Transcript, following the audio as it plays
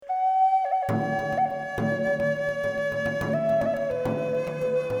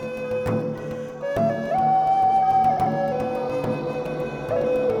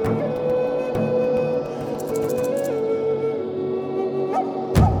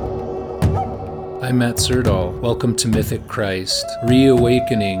I'm Matt Serdal. Welcome to Mythic Christ,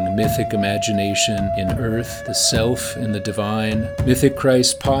 reawakening mythic imagination in earth, the self, and the divine. Mythic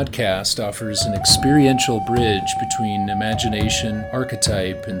Christ podcast offers an experiential bridge between imagination,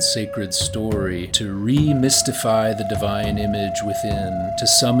 archetype, and sacred story to remystify the divine image within, to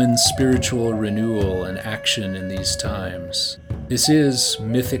summon spiritual renewal and action in these times. This is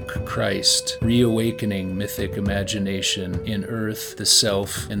Mythic Christ, reawakening mythic imagination in earth, the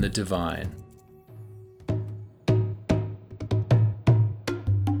self, and the divine.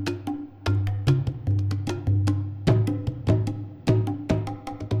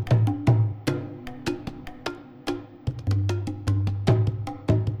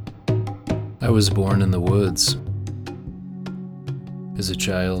 I was born in the woods. As a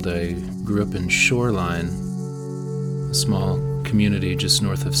child, I grew up in Shoreline, a small community just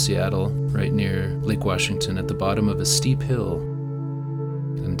north of Seattle, right near Lake Washington at the bottom of a steep hill.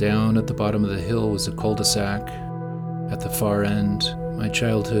 And down at the bottom of the hill was a cul-de-sac. At the far end, my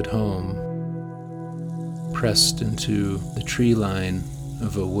childhood home, pressed into the tree line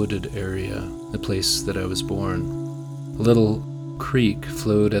of a wooded area, the place that I was born. A little creek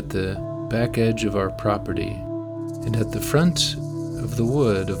flowed at the back edge of our property, and at the front of the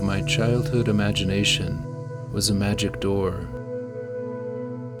wood of my childhood imagination was a magic door.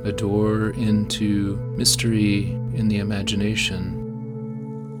 A door into mystery in the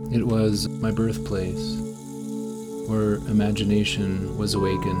imagination. It was my birthplace, where imagination was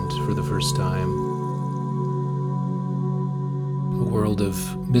awakened for the first time. A world of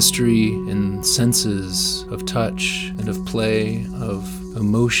mystery and senses, of touch and of play, of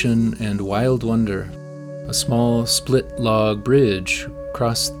emotion and wild wonder. A small split log bridge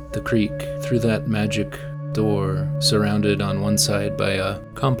crossed the creek through that magic door, surrounded on one side by a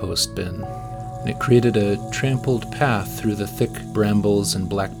compost bin. And it created a trampled path through the thick brambles and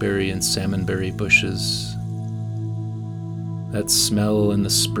blackberry and salmonberry bushes. That smell in the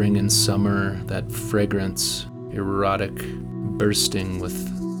spring and summer, that fragrance, erotic, bursting with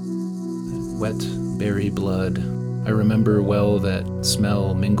wet berry blood. I remember well that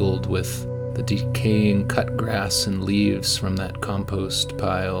smell mingled with the decaying cut grass and leaves from that compost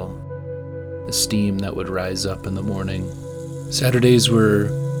pile, the steam that would rise up in the morning. Saturdays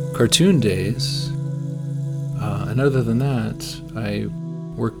were cartoon days, and other than that, I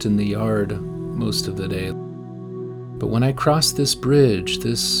worked in the yard most of the day. But when I crossed this bridge,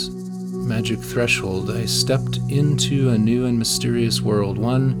 this magic threshold, I stepped into a new and mysterious world,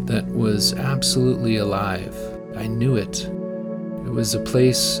 one that was absolutely alive. I knew it. It was a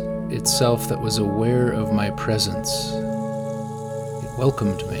place itself that was aware of my presence. It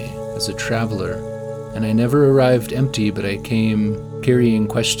welcomed me as a traveler, and I never arrived empty, but I came carrying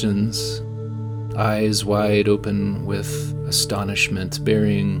questions, eyes wide open with astonishment,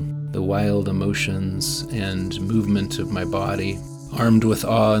 bearing the wild emotions and movement of my body, armed with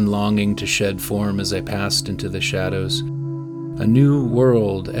awe and longing to shed form as I passed into the shadows. A new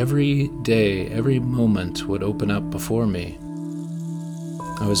world every day, every moment would open up before me.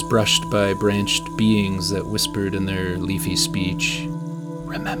 I was brushed by branched beings that whispered in their leafy speech,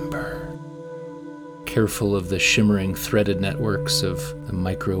 "Remember." Careful of the shimmering threaded networks of the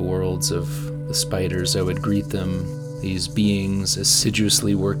micro-worlds of the spiders, I would greet them, these beings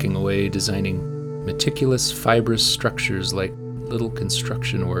assiduously working away, designing meticulous fibrous structures like little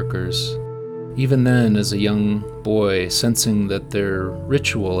construction workers. Even then, as a young boy, sensing that their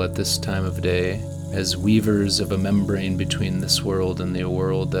ritual at this time of day, as weavers of a membrane between this world and the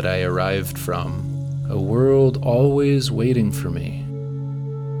world that I arrived from, a world always waiting for me.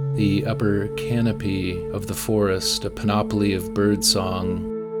 The upper canopy of the forest, a panoply of birdsong,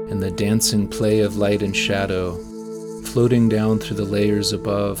 and the dancing play of light and shadow, floating down through the layers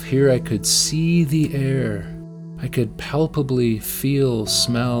above. Here I could see the air. I could palpably feel,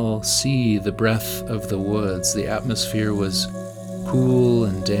 smell, see the breath of the woods. The atmosphere was cool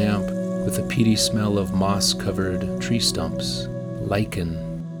and damp, with a peaty smell of moss-covered tree stumps, lichen,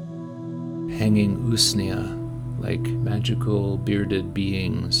 hanging usnea, like magical bearded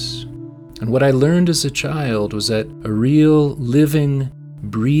beings. And what I learned as a child was that a real, living,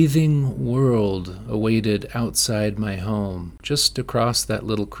 breathing world awaited outside my home, just across that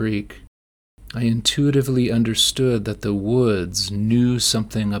little creek. I intuitively understood that the woods knew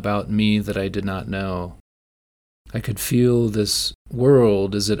something about me that I did not know. I could feel this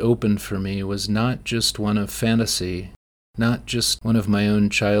world as it opened for me was not just one of fantasy, not just one of my own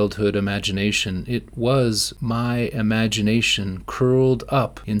childhood imagination. It was my imagination curled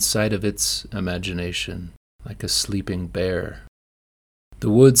up inside of its imagination, like a sleeping bear. The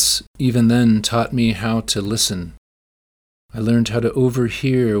woods even then taught me how to listen, I learned how to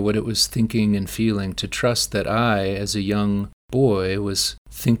overhear what it was thinking and feeling, to trust that I, as a young boy, was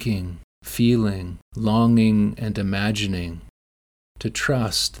thinking, feeling, longing, and imagining. To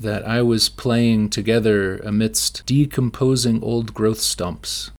trust that I was playing together amidst decomposing old growth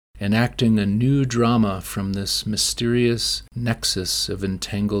stumps, enacting a new drama from this mysterious nexus of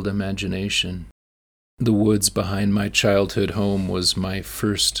entangled imagination. The woods behind my childhood home was my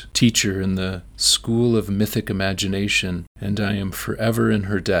first teacher in the school of mythic imagination, and I am forever in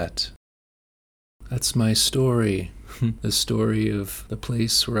her debt. That's my story, the story of the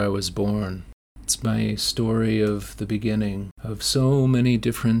place where I was born. It's my story of the beginning of so many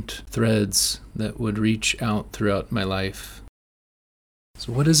different threads that would reach out throughout my life.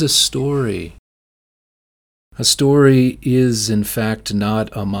 So what is a story? A story is, in fact,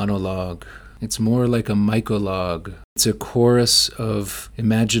 not a monologue. It's more like a mycologue. It's a chorus of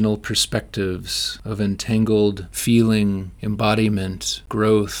imaginal perspectives, of entangled feeling, embodiment,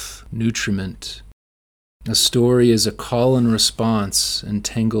 growth, nutriment. A story is a call and response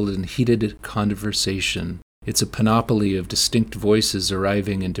entangled in heated conversation. It's a panoply of distinct voices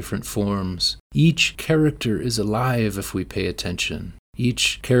arriving in different forms. Each character is alive if we pay attention.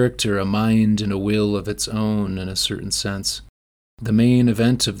 Each character a mind and a will of its own in a certain sense. The main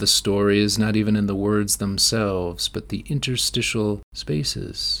event of the story is not even in the words themselves, but the interstitial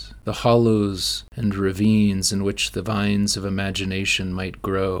spaces, the hollows and ravines in which the vines of imagination might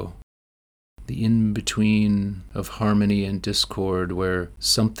grow, the in-between of harmony and discord where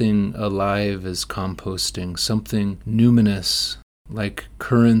something alive is composting, something numinous, like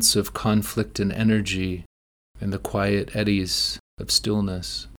currents of conflict and energy in the quiet eddies of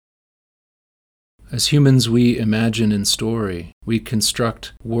stillness. As humans, we imagine in story. We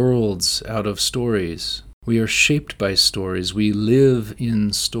construct worlds out of stories. We are shaped by stories. We live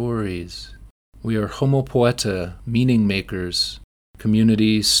in stories. We are homo poeta, meaning makers.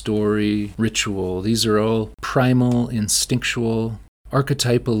 Community, story, ritual. These are all primal, instinctual,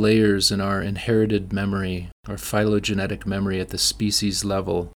 archetypal layers in our inherited memory, our phylogenetic memory at the species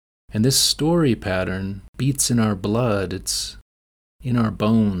level. And this story pattern beats in our blood. It's in our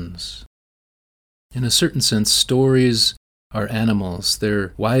bones. In a certain sense, stories are animals.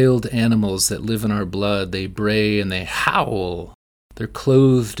 They're wild animals that live in our blood. They bray and they howl. They're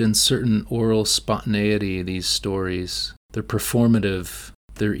clothed in certain oral spontaneity, these stories. They're performative.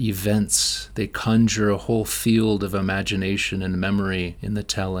 They're events. They conjure a whole field of imagination and memory in the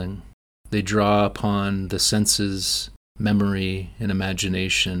telling. They draw upon the senses, memory, and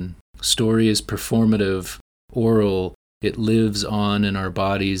imagination. Story is performative, oral. It lives on in our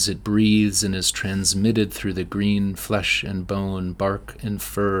bodies, it breathes and is transmitted through the green flesh and bone, bark and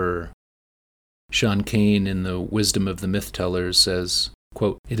fur. Sean Kane in The Wisdom of the Myth Tellers says,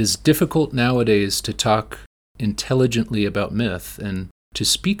 quote, "It is difficult nowadays to talk intelligently about myth, and to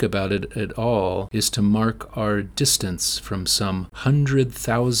speak about it at all is to mark our distance from some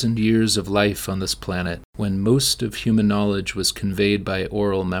 100,000 years of life on this planet, when most of human knowledge was conveyed by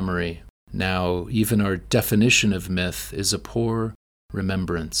oral memory. Now, even our definition of myth is a poor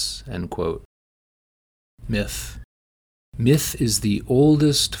remembrance," end quote. Myth. Myth is the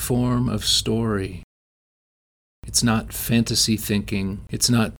oldest form of story. It's not fantasy thinking. It's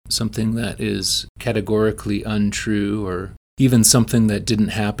not something that is categorically untrue or even something that didn't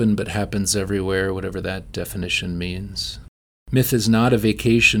happen but happens everywhere, whatever that definition means. Myth is not a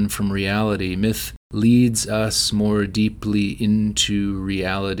vacation from reality. Myth leads us more deeply into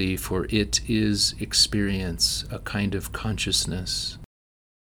reality, for it is experience, a kind of consciousness.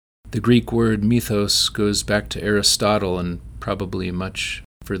 The Greek word mythos goes back to Aristotle and probably much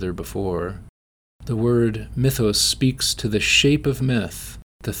further before. The word mythos speaks to the shape of myth,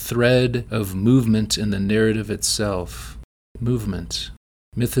 the thread of movement in the narrative itself. Movement.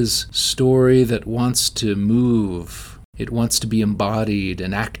 Myth is story that wants to move. It wants to be embodied,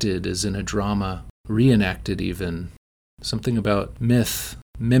 enacted as in a drama, reenacted even. Something about myth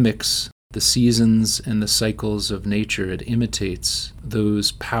mimics the seasons and the cycles of nature. It imitates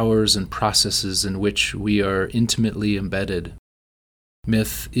those powers and processes in which we are intimately embedded.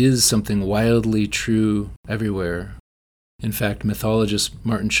 Myth is something wildly true everywhere. In fact, mythologist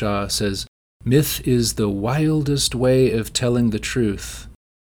Martin Shaw says, "Myth is the wildest way of telling the truth."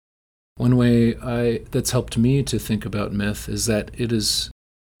 One way that's helped me to think about myth is that it is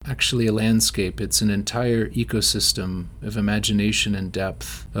actually a landscape. It's an entire ecosystem of imagination and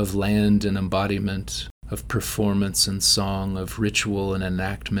depth, of land and embodiment, of performance and song, of ritual and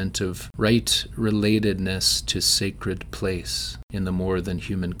enactment, of right relatedness to sacred place in the more than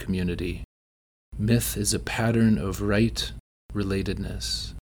human community. Myth is a pattern of right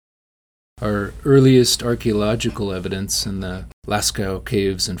relatedness. Our earliest archaeological evidence in the Lascaux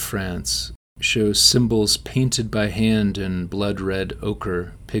caves in France shows symbols painted by hand in blood-red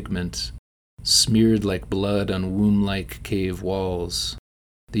ochre pigment, smeared like blood on womb-like cave walls.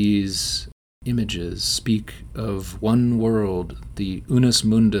 These images speak of one world, the unus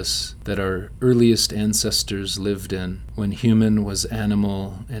mundus, that our earliest ancestors lived in, when human was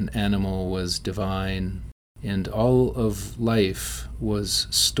animal and animal was divine, and all of life was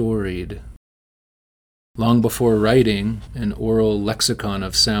storied. Long before writing, an oral lexicon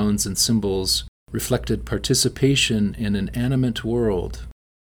of sounds and symbols reflected participation in an animate world.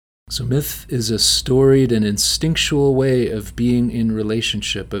 So myth is a storied and instinctual way of being in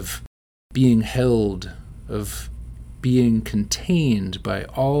relationship, of being held, of being contained by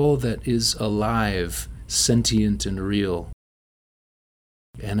all that is alive, sentient and real,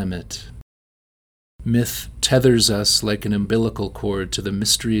 animate. Myth tethers us like an umbilical cord to the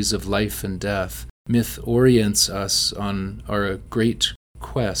mysteries of life and death. Myth orients us on our great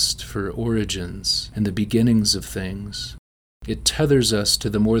quest for origins and the beginnings of things. It tethers us to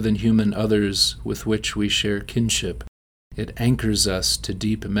the more than human others with which we share kinship. It anchors us to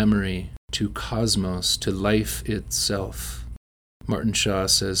deep memory, to cosmos, to life itself. Martin Shaw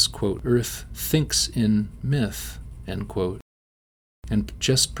says, quote, "Earth thinks in myth," end quote. And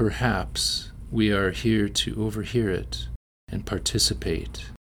just perhaps we are here to overhear it and participate.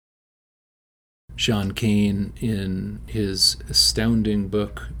 Sean Kane, in his astounding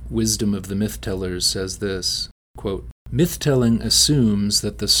book, Wisdom of the Myth-Tellers, says this, quote, "Myth-telling assumes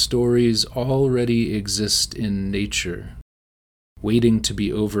that the stories already exist in nature, waiting to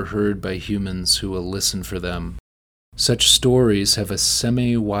be overheard by humans who will listen for them. Such stories have a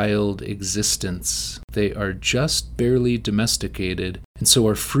semi-wild existence. They are just barely domesticated, and so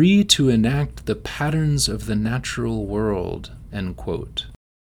are free to enact the patterns of the natural world," end quote.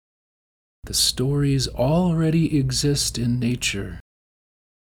 The stories already exist in nature.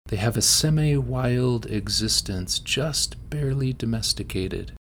 They have a semi-wild existence, just barely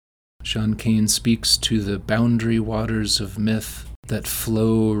domesticated. Sean Kane speaks to the boundary waters of myth that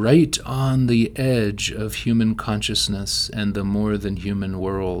flow right on the edge of human consciousness and the more than human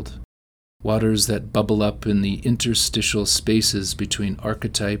world. Waters that bubble up in the interstitial spaces between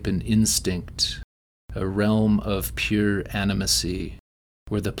archetype and instinct, a realm of pure animacy,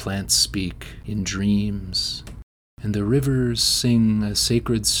 where the plants speak in dreams, and the rivers sing a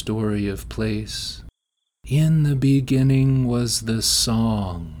sacred story of place. In the beginning was the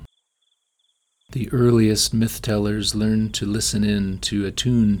song. The earliest myth-tellers learned to listen in, to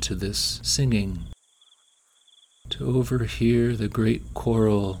attune to this singing, to overhear the great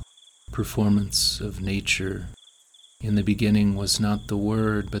choral performance of nature. In the beginning was not the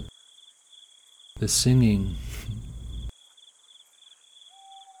word, but the singing.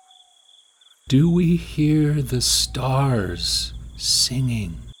 Do we hear the stars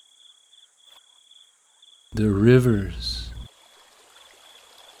singing? The rivers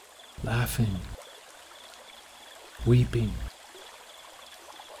laughing, weeping,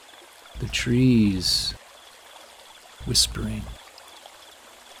 the trees whispering.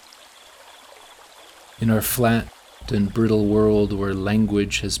 In our flat and brittle world where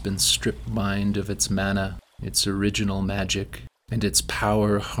language has been strip-mined of its mana, its original magic, and its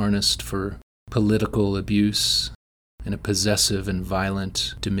power harnessed for political abuse and a possessive and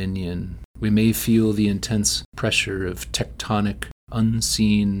violent dominion, we may feel the intense pressure of tectonic,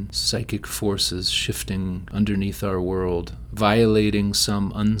 unseen psychic forces shifting underneath our world, violating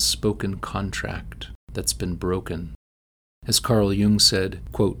some unspoken contract that's been broken. As Carl Jung said,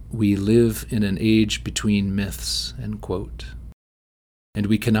 quote, "We live in an age between myths," end quote. And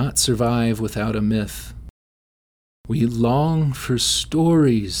we cannot survive without a myth. We long for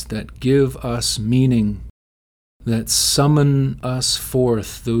stories that give us meaning, that summon us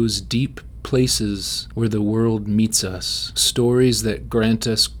forth those deep places where the world meets us, stories that grant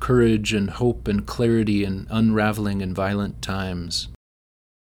us courage and hope and clarity in unraveling in violent times.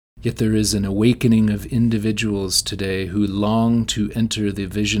 Yet there is an awakening of individuals today who long to enter the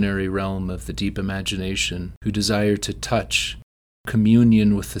visionary realm of the deep imagination, who desire to touch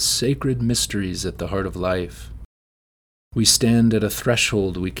communion with the sacred mysteries at the heart of life. We stand at a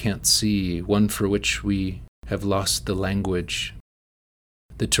threshold we can't see, one for which we have lost the language.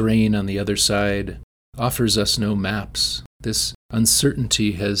 The terrain on the other side offers us no maps. This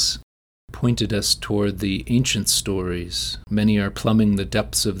uncertainty has pointed us toward the ancient stories. Many are plumbing the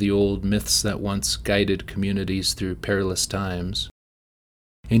depths of the old myths that once guided communities through perilous times.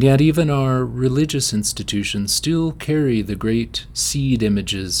 And yet even our religious institutions still carry the great seed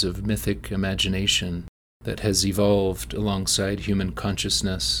images of mythic imagination that has evolved alongside human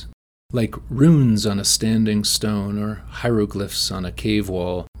consciousness. Like runes on a standing stone or hieroglyphs on a cave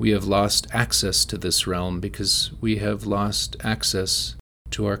wall, we have lost access to this realm because we have lost access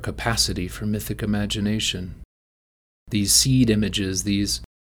to our capacity for mythic imagination. These seed images, these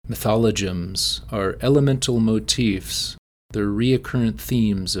mythologems, are elemental motifs. They're recurrent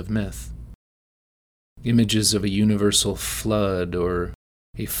themes of myth. Images of a universal flood or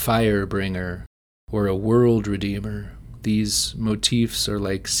a fire bringer or a world redeemer. These motifs are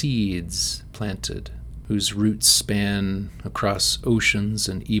like seeds planted, whose roots span across oceans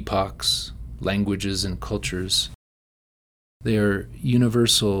and epochs, languages and cultures. They are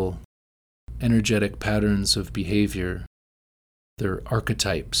universal, energetic patterns of behavior. They're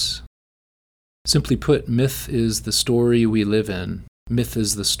archetypes. Simply put, myth is the story we live in. Myth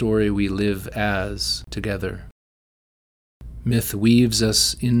is the story we live as together. Myth weaves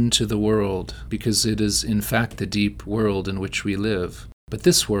us into the world because it is in fact the deep world in which we live. But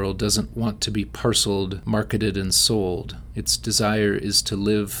this world doesn't want to be parceled, marketed, and sold. Its desire is to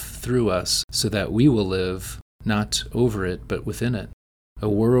live through us so that we will live not over it but within it. A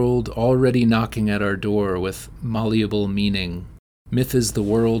world already knocking at our door with malleable meaning. Myth is the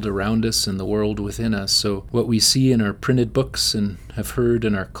world around us and the world within us, so what we see in our printed books and have heard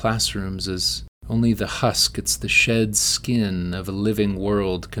in our classrooms is only the husk. It's the shed skin of a living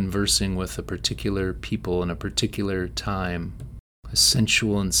world conversing with a particular people in a particular time. A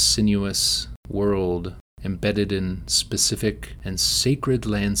sensual and sinuous world embedded in specific and sacred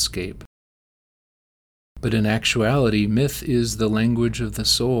landscape. But in actuality, myth is the language of the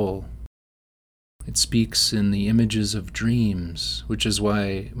soul. It speaks in the images of dreams, which is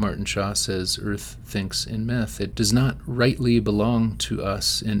why Martin Shaw says Earth thinks in myth. It does not rightly belong to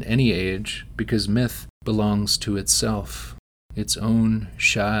us in any age, because myth belongs to itself, its own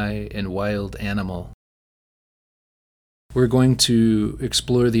shy and wild animal. We're going to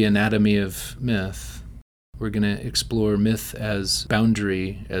explore the anatomy of myth. We're going to explore myth as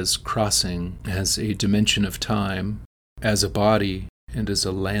boundary, as crossing, as a dimension of time, as a body, and as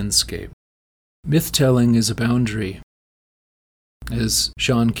a landscape. Myth-telling is a boundary. As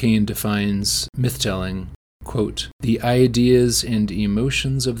Sean Kane defines myth-telling, quote, "The ideas and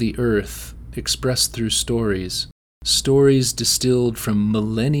emotions of the earth expressed through stories, stories distilled from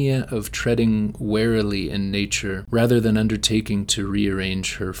millennia of treading warily in nature rather than undertaking to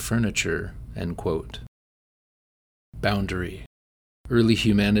rearrange her furniture," end quote. Boundary. Early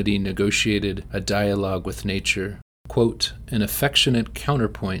humanity negotiated a dialogue with nature, quote, "an affectionate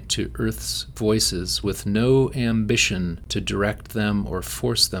counterpoint to Earth's voices with no ambition to direct them or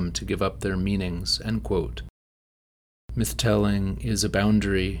force them to give up their meanings," end quote. Myth-telling is a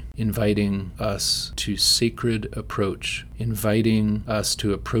boundary inviting us to sacred approach, inviting us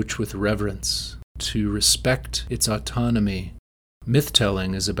to approach with reverence, to respect its autonomy.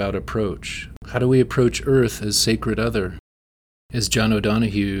 Myth-telling is about approach. How do we approach Earth as sacred other? As John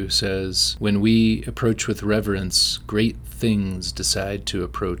O'Donohue says, when we approach with reverence, great things decide to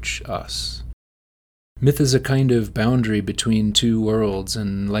approach us. Myth is a kind of boundary between two worlds,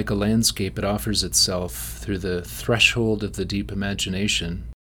 and like a landscape, it offers itself through the threshold of the deep imagination.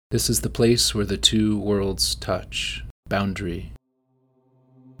 This is the place where the two worlds touch. Boundary.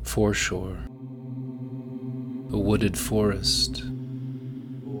 Foreshore. A wooded forest.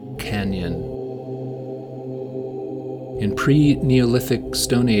 Canyon. In pre-Neolithic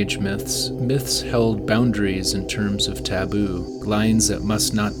Stone Age myths held boundaries in terms of taboo, lines that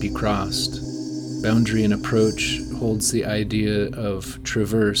must not be crossed. Boundary and approach holds the idea of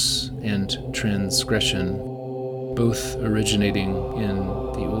traverse and transgression, both originating in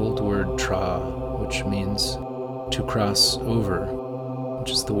the old word tra, which means to cross over,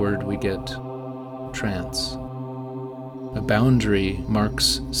 which is the word we get trance. A boundary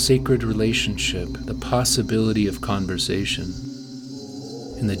marks sacred relationship, the possibility of conversation.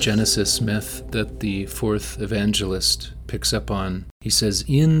 In the Genesis myth that the fourth evangelist picks up on, he says,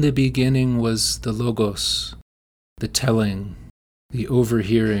 "In the beginning was the Logos," the telling, the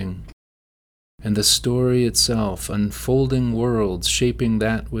overhearing, and the story itself, unfolding worlds, shaping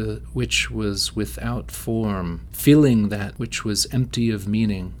that which was without form, filling that which was empty of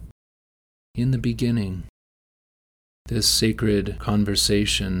meaning. In the beginning. This sacred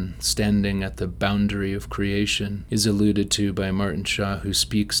conversation, standing at the boundary of creation, is alluded to by Martin Shaw, who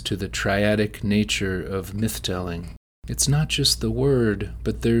speaks to the triadic nature of myth-telling. It's not just the word,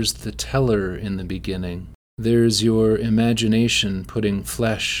 but there's the teller in the beginning. There's your imagination putting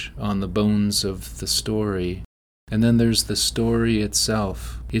flesh on the bones of the story. And then there's the story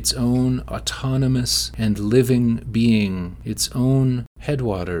itself, its own autonomous and living being, its own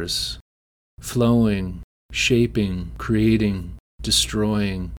headwaters, flowing, shaping, creating,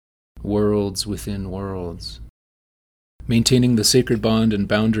 destroying, worlds within worlds. Maintaining the sacred bond and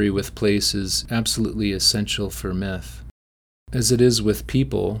boundary with place is absolutely essential for myth. As it is with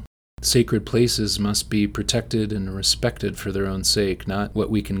people, sacred places must be protected and respected for their own sake, not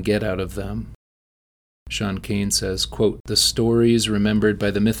what we can get out of them. Sean Kane says, quote, "The stories remembered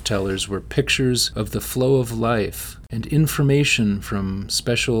by the myth-tellers were pictures of the flow of life and information from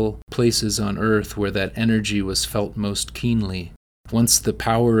special places on earth where that energy was felt most keenly. Once the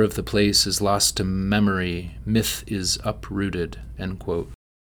power of the place is lost to memory, myth is uprooted," end quote.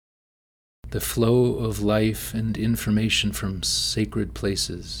 The flow of life and information from sacred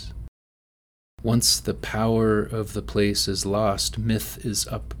places. Once the power of the place is lost, myth is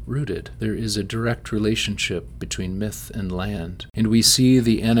uprooted. There is a direct relationship between myth and land, and we see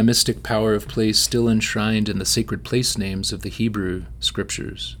the animistic power of place still enshrined in the sacred place names of the Hebrew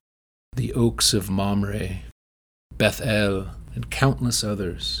scriptures. The oaks of Mamre, Beth El, and countless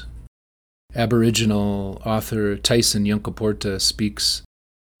others. Aboriginal author Tyson Yunkaporta speaks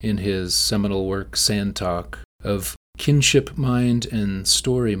in his seminal work Sand Talk of kinship mind and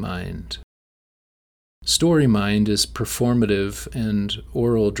story mind. Story mind is performative and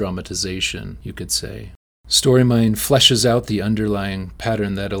oral dramatization, you could say. Story mind fleshes out the underlying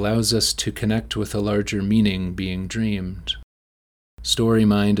pattern that allows us to connect with a larger meaning being dreamed. Story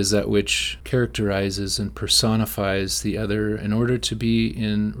mind is that which characterizes and personifies the other in order to be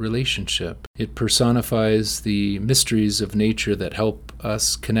in relationship. It personifies the mysteries of nature that help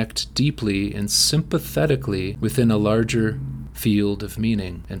us connect deeply and sympathetically within a larger field of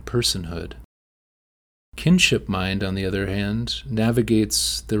meaning and personhood. Kinship mind, on the other hand,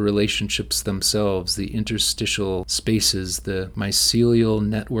 navigates the relationships themselves, the interstitial spaces, the mycelial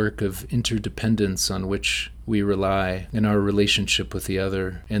network of interdependence on which we rely in our relationship with the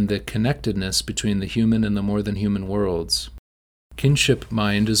other, and the connectedness between the human and the more than human worlds. Kinship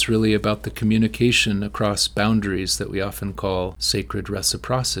mind is really about the communication across boundaries that we often call sacred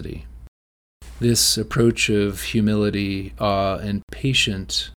reciprocity. This approach of humility, awe, and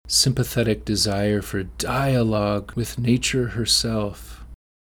patient, sympathetic desire for dialogue with nature herself,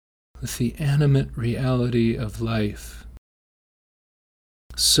 with the animate reality of life,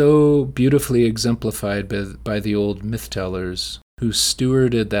 so beautifully exemplified by the old myth-tellers who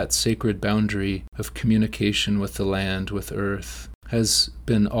stewarded that sacred boundary of communication with the land, with earth, has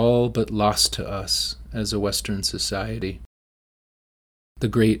been all but lost to us as a Western society. The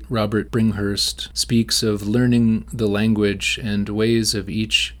great Robert Bringhurst speaks of learning the language and ways of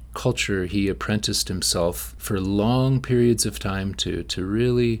each culture he apprenticed himself for long periods of time to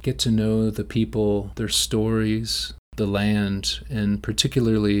really get to know the people, their stories, the land, and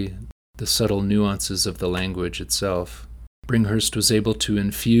particularly the subtle nuances of the language itself. Bringhurst was able to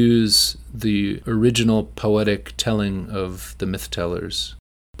infuse the original poetic telling of the myth-tellers.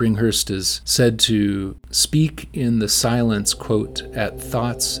 Bringhurst is said to speak in the silence, quote, "at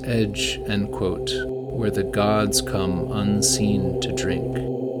thought's edge," end quote, where the gods come unseen to drink.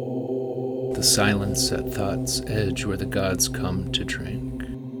 The silence at thought's edge where the gods come to drink.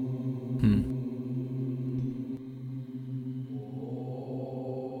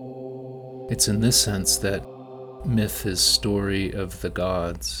 It's in this sense that myth is story of the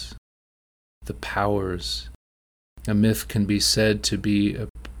gods, the powers. A myth can be said to be a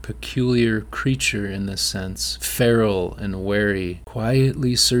peculiar creature in this sense, feral and wary,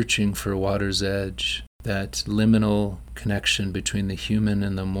 quietly searching for water's edge, that liminal connection between the human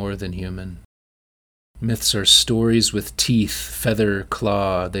and the more than human. Myths are stories with teeth, feather,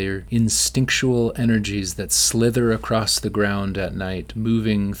 claw. They are instinctual energies that slither across the ground at night,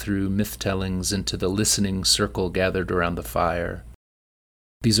 moving through myth-tellings into the listening circle gathered around the fire.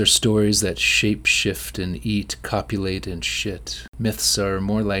 These are stories that shape-shift and eat, copulate, and shit. Myths are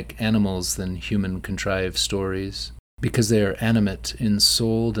more like animals than human-contrived stories, because they are animate in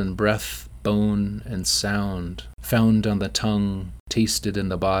soul and breath, bone, and sound, found on the tongue, tasted in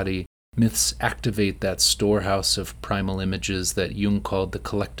the body. Myths activate that storehouse of primal images that Jung called the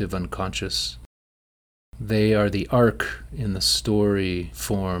collective unconscious. They are the ark in the story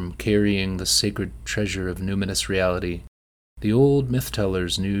form, carrying the sacred treasure of numinous reality. The old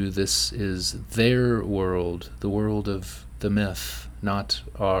myth-tellers knew this is their world, the world of the myth, not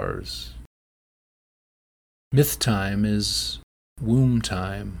ours. Myth time is womb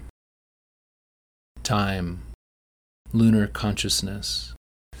time, lunar consciousness.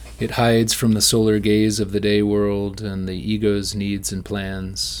 It hides from the solar gaze of the day world and the ego's needs and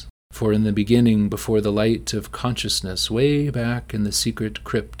plans. For in the beginning, before the light of consciousness, way back in the secret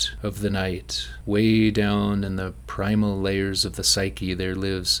crypt of the night, way down in the primal layers of the psyche, there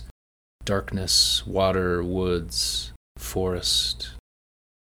lives darkness, water, woods, forest.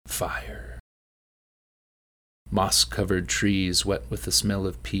 fire. Moss-covered trees wet with the smell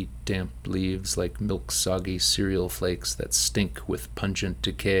of peat, damp leaves like milk-soggy cereal flakes that stink with pungent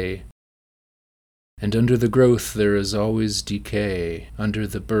decay. And under the growth there is always decay, under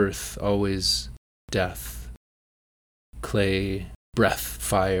the birth always death. Clay, breath,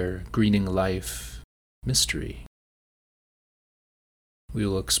 fire, greening life, mystery. We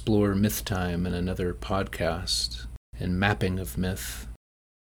will explore myth time in another podcast and mapping of myth.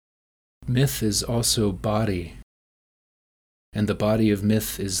 Myth is also body, and the body of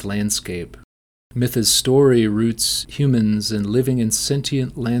myth is landscape. Myth as story roots humans in living in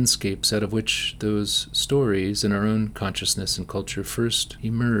sentient landscapes out of which those stories in our own consciousness and culture first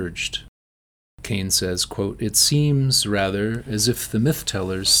emerged. Kane says, quote, "It seems, rather, as if the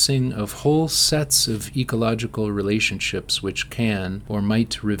myth-tellers sing of whole sets of ecological relationships which can, or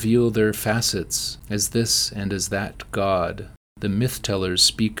might, reveal their facets, as this and as that God. The myth-tellers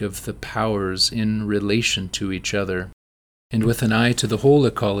speak of the powers in relation to each other, and with an eye to the whole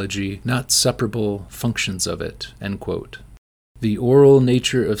ecology, not separable functions of it," end quote. The oral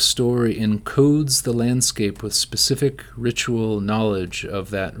nature of story encodes the landscape with specific ritual knowledge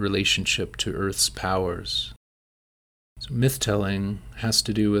of that relationship to Earth's powers. So myth-telling has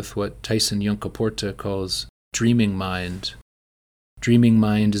to do with what Tyson Yunkaporta calls dreaming mind. Dreaming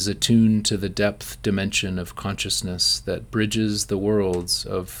mind is attuned to the depth dimension of consciousness that bridges the worlds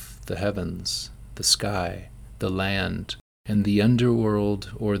of the heavens, the sky, the land, and the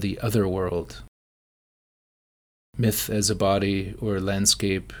underworld or the otherworld. Myth as a body or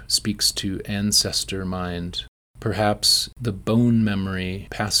landscape speaks to ancestor mind, perhaps the bone memory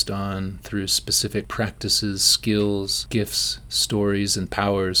passed on through specific practices, skills, gifts, stories, and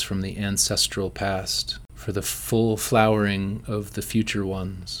powers from the ancestral past for the full flowering of the future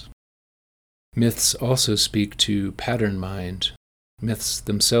ones. Myths also speak to pattern mind. Myths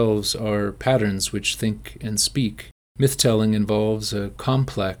themselves are patterns which think and speak. Myth-telling involves a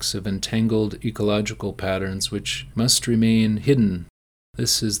complex of entangled ecological patterns which must remain hidden.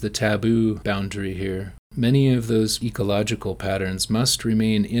 This is the taboo boundary here. Many of those ecological patterns must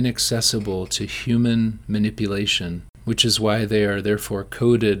remain inaccessible to human manipulation, which is why they are therefore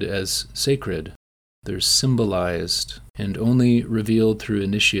coded as sacred. They're symbolized and only revealed through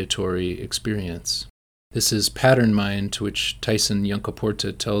initiatory experience. This is pattern mind, which Tyson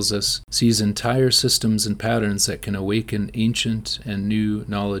Yunkaporta tells us sees entire systems and patterns that can awaken ancient and new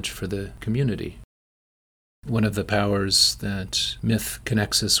knowledge for the community. One of the powers that myth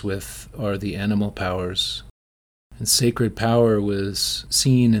connects us with are the animal powers. And sacred power was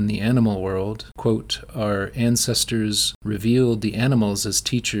seen in the animal world. Quote, "Our ancestors revealed the animals as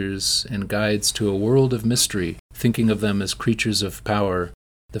teachers and guides to a world of mystery, thinking of them as creatures of power.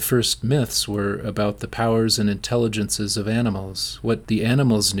 The first myths were about the powers and intelligences of animals. What the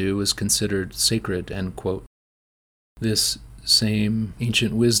animals knew was considered sacred," end quote. This same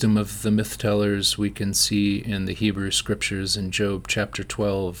ancient wisdom of the myth-tellers we can see in the Hebrew scriptures in Job chapter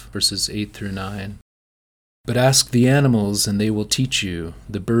 12, verses 8 through 9. "But ask the animals, and they will teach you,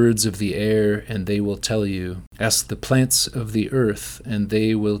 the birds of the air, and they will tell you. Ask the plants of the earth, and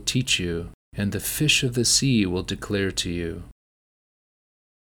they will teach you, and the fish of the sea will declare to you."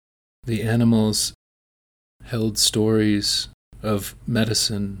 The animals held stories of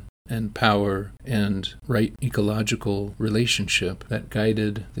medicine and power and right ecological relationship that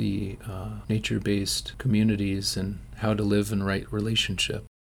guided the nature-based communities and how to live in right relationship.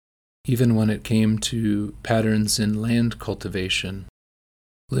 Even when it came to patterns in land cultivation,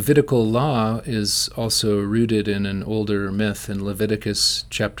 Levitical law is also rooted in an older myth. In Leviticus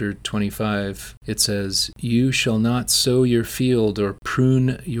chapter 25, it says, "You shall not sow your field or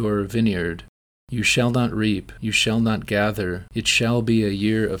prune your vineyard. You shall not reap, you shall not gather. It shall be a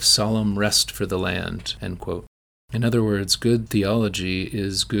year of solemn rest for the land," end quote. In other words, good theology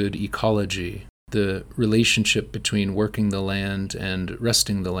is good ecology. The relationship between working the land and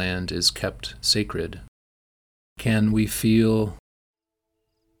resting the land is kept sacred. Can we feel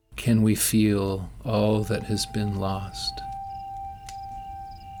all that has been lost?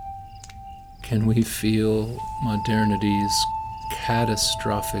 Can we feel modernity's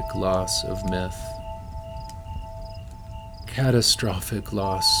catastrophic loss of myth? Catastrophic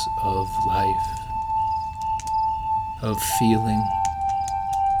loss of life, of feeling,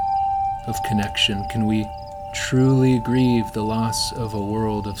 of connection? Can we truly grieve the loss of a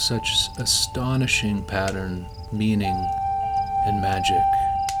world of such astonishing pattern, meaning, and magic?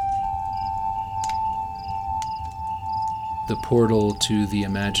 The portal to the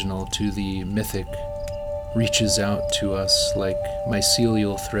imaginal, to the mythic, reaches out to us like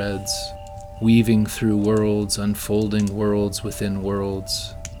mycelial threads, weaving through worlds, unfolding worlds within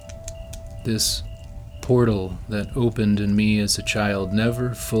worlds. This portal that opened in me as a child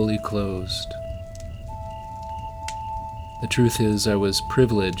never fully closed. The truth is, I was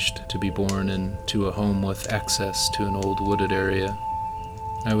privileged to be born into a home with access to an old wooded area.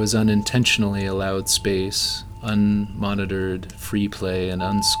 I was unintentionally allowed space, unmonitored free play, and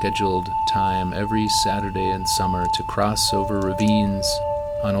unscheduled time every Saturday in summer to cross over ravines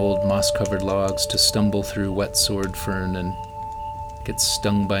on old moss-covered logs, to stumble through wet sword fern and get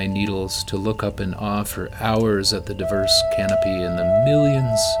stung by needles, to look up in awe for hours at the diverse canopy and the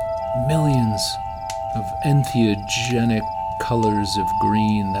millions of entheogenic colors of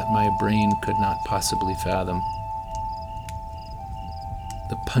green that my brain could not possibly fathom.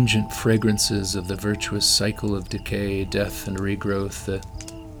 The pungent fragrances of the virtuous cycle of decay, death, and regrowth, the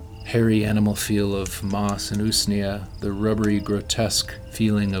hairy animal feel of moss and usnea, the rubbery, grotesque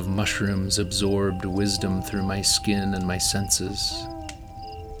feeling of mushrooms absorbed wisdom through my skin and my senses.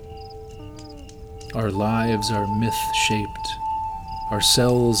 Our lives are myth-shaped. Our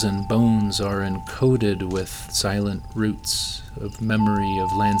cells and bones are encoded with silent roots of memory,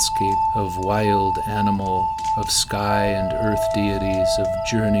 of landscape, of wild animal, of sky and earth deities, of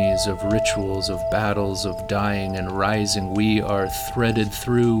journeys, of rituals, of battles, of dying and rising. We are threaded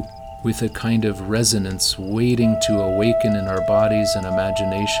through with a kind of resonance waiting to awaken in our bodies and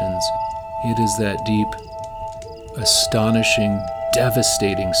imaginations. It is that deep, astonishing,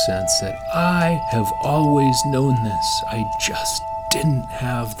 devastating sense that I have always known this. I just didn't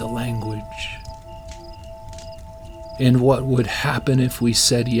have the language. And what would happen if we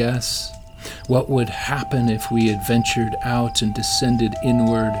said yes? What would happen if we adventured out and descended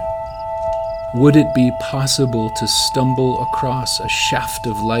inward? Would it be possible to stumble across a shaft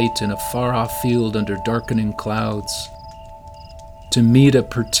of light in a far-off field under darkening clouds? To meet a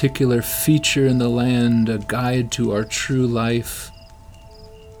particular feature in the land, a guide to our true life?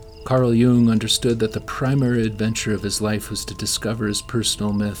 Carl Jung understood that the primary adventure of his life was to discover his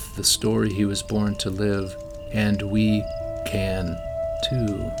personal myth, the story he was born to live, and we can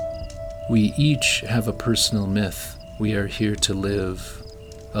too. We each have a personal myth. We are here to live,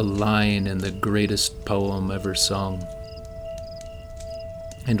 a line in the greatest poem ever sung.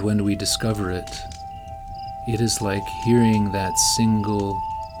 And when we discover it, it is like hearing that single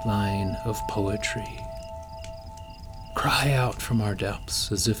line of poetry cry out from our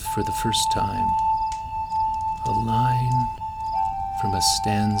depths as if for the first time. A line from a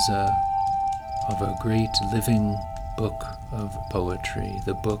stanza of a great living book of poetry,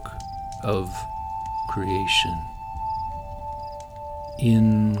 the book of creation,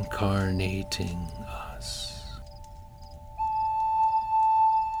 incarnating us.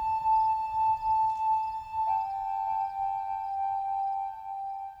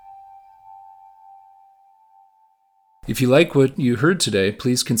 If you like what you heard today,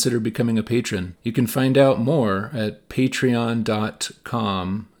 please consider becoming a patron. You can find out more at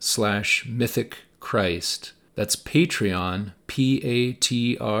patreon.com/mythicchrist. That's Patreon,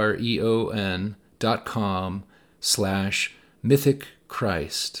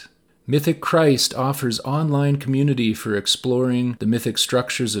 patreon.com/mythicchrist. Mythic Christ offers online community for exploring the mythic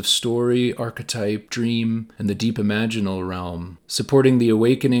structures of story, archetype, dream, and the deep imaginal realm, supporting the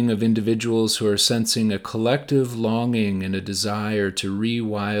awakening of individuals who are sensing a collective longing and a desire to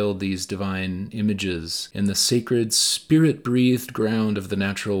rewild these divine images in the sacred, spirit-breathed ground of the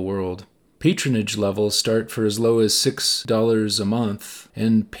natural world. Patronage levels start for as low as $6 a month,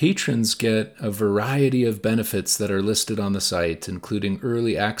 and patrons get a variety of benefits that are listed on the site, including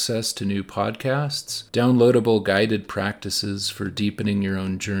early access to new podcasts, downloadable guided practices for deepening your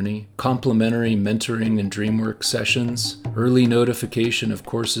own journey, complimentary mentoring and dreamwork sessions, early notification of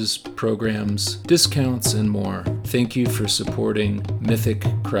courses, programs, discounts, and more. Thank you for supporting Mythic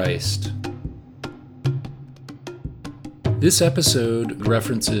Christ. This episode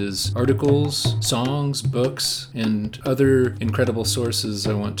references articles, songs, books, and other incredible sources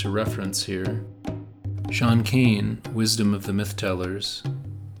I want to reference here. Sean Kane, Wisdom of the Myth Tellers,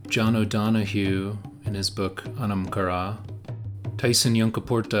 John O'Donohue in his book Anam Cara, Tyson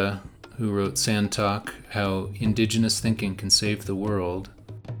Yunkaporta, who wrote Sand Talk, How Indigenous Thinking Can Save the World.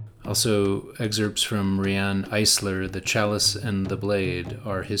 Also excerpts from Rianne Eisler, The Chalice and the Blade,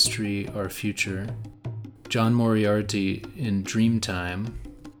 Our History, Our Future. John Moriarty in Dreamtime,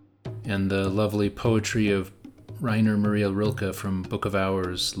 and the lovely poetry of Rainer Maria Rilke from Book of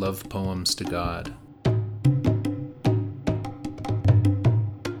Hours, Love Poems to God.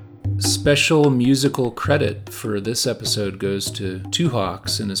 Special musical credit for this episode goes to Two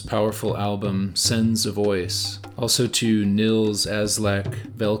Hawks and his powerful album Sends a Voice. Also to Nils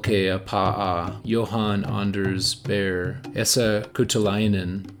Aslak, Velke Apaa, Johan Anders Bear, Esa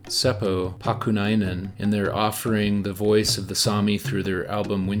Kutalainen, Seppo Pakunainen, in their offering the voice of the Sami through their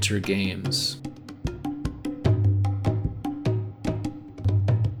album Winter Games.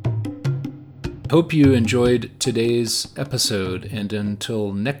 Hope you enjoyed today's episode, and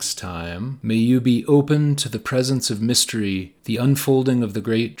until next time, may you be open to the presence of mystery, the unfolding of the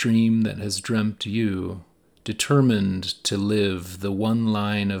great dream that has dreamt you, determined to live the one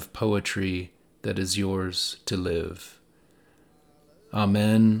line of poetry that is yours to live.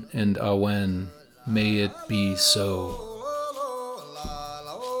 Amen and Awen, may it be so.